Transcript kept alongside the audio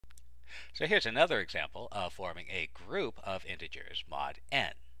So here's another example of forming a group of integers mod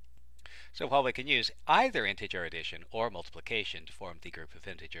n. So while we can use either integer addition or multiplication to form the group of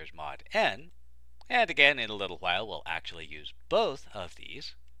integers mod n, and again in a little while we'll actually use both of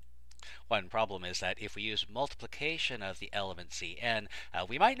these, one problem is that if we use multiplication of the element Cn,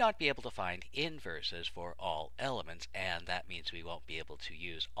 we might not be able to find inverses for all elements, and that means we won't be able to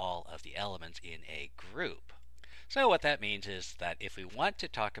use all of the elements in a group. So what that means is that if we want to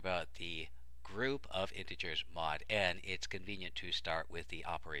talk about the group of integers mod n, it's convenient to start with the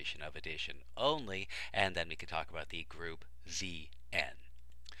operation of addition only, and then we can talk about the group Zn.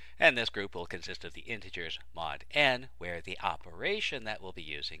 And this group will consist of the integers mod n, where the operation that we'll be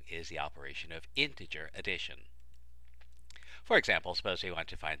using is the operation of integer addition. For example, suppose we want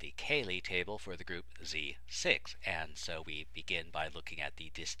to find the Cayley table for the group Z6, and so we begin by looking at the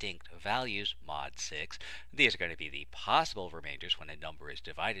distinct values mod 6. These are going to be the possible remainders when a number is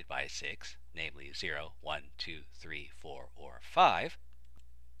divided by 6, namely 0, 1, 2, 3, 4, or 5.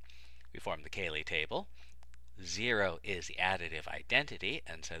 We form the Cayley table. 0 is the additive identity,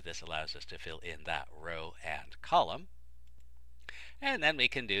 and so this allows us to fill in that row and column. And then we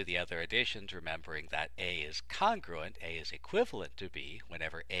can do the other additions, remembering that A is congruent, A is equivalent to B,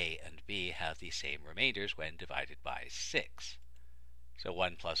 whenever A and B have the same remainders when divided by 6. So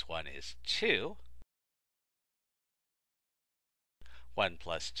 1 plus 1 is 2. 1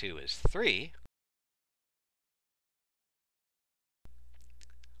 plus 2 is 3.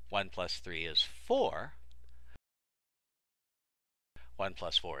 1 plus 3 is 4. 1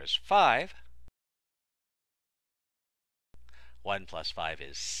 plus 4 is 5. 1 plus 5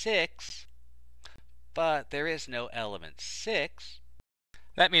 is 6. But there is no element 6.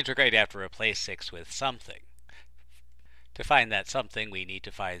 That means we're going to have to replace 6 with something. To find that something, we need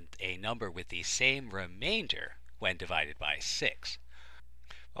to find a number with the same remainder when divided by 6.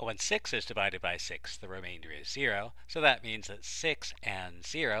 Well, when 6 is divided by 6, the remainder is 0, so that means that 6 and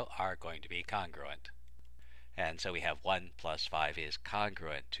 0 are going to be congruent. And so we have 1 plus 5 is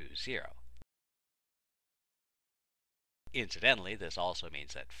congruent to 0. Incidentally, this also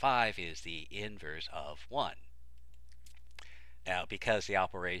means that 5 is the inverse of 1. Now, because the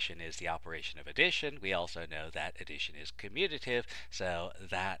operation is the operation of addition, we also know that addition is commutative, so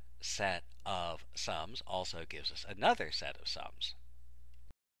that set of sums also gives us another set of sums.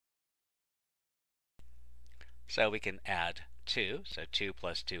 So we can add 2, so 2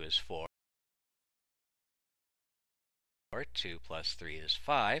 plus 2 is 4. 2 plus 3 is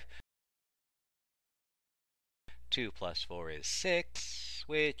 5. 2 plus 4 is 6,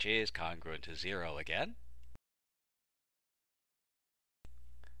 which is congruent to 0 again.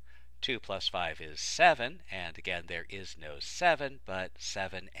 2 plus 5 is 7, and again there is no 7, but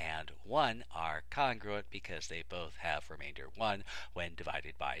 7 and 1 are congruent because they both have remainder 1 when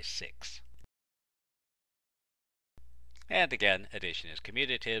divided by 6. And again, addition is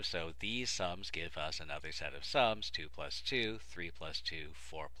commutative, so these sums give us another set of sums, 2 plus 2, 3 plus 2,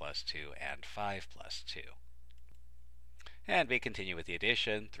 4 plus 2, and 5 plus 2. And we continue with the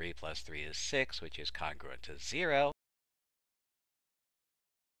addition. 3 plus 3 is 6, which is congruent to 0.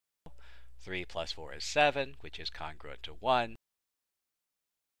 3 plus 4 is 7, which is congruent to 1.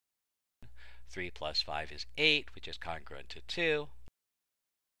 3 plus 5 is 8, which is congruent to 2.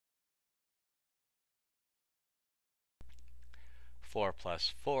 4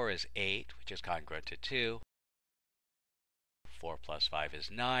 plus 4 is 8, which is congruent to 2. 4 plus 5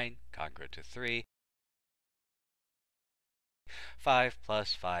 is 9, congruent to 3. 5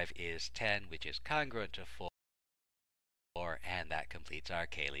 plus 5 is 10, which is congruent to 4, and that completes our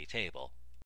Cayley table.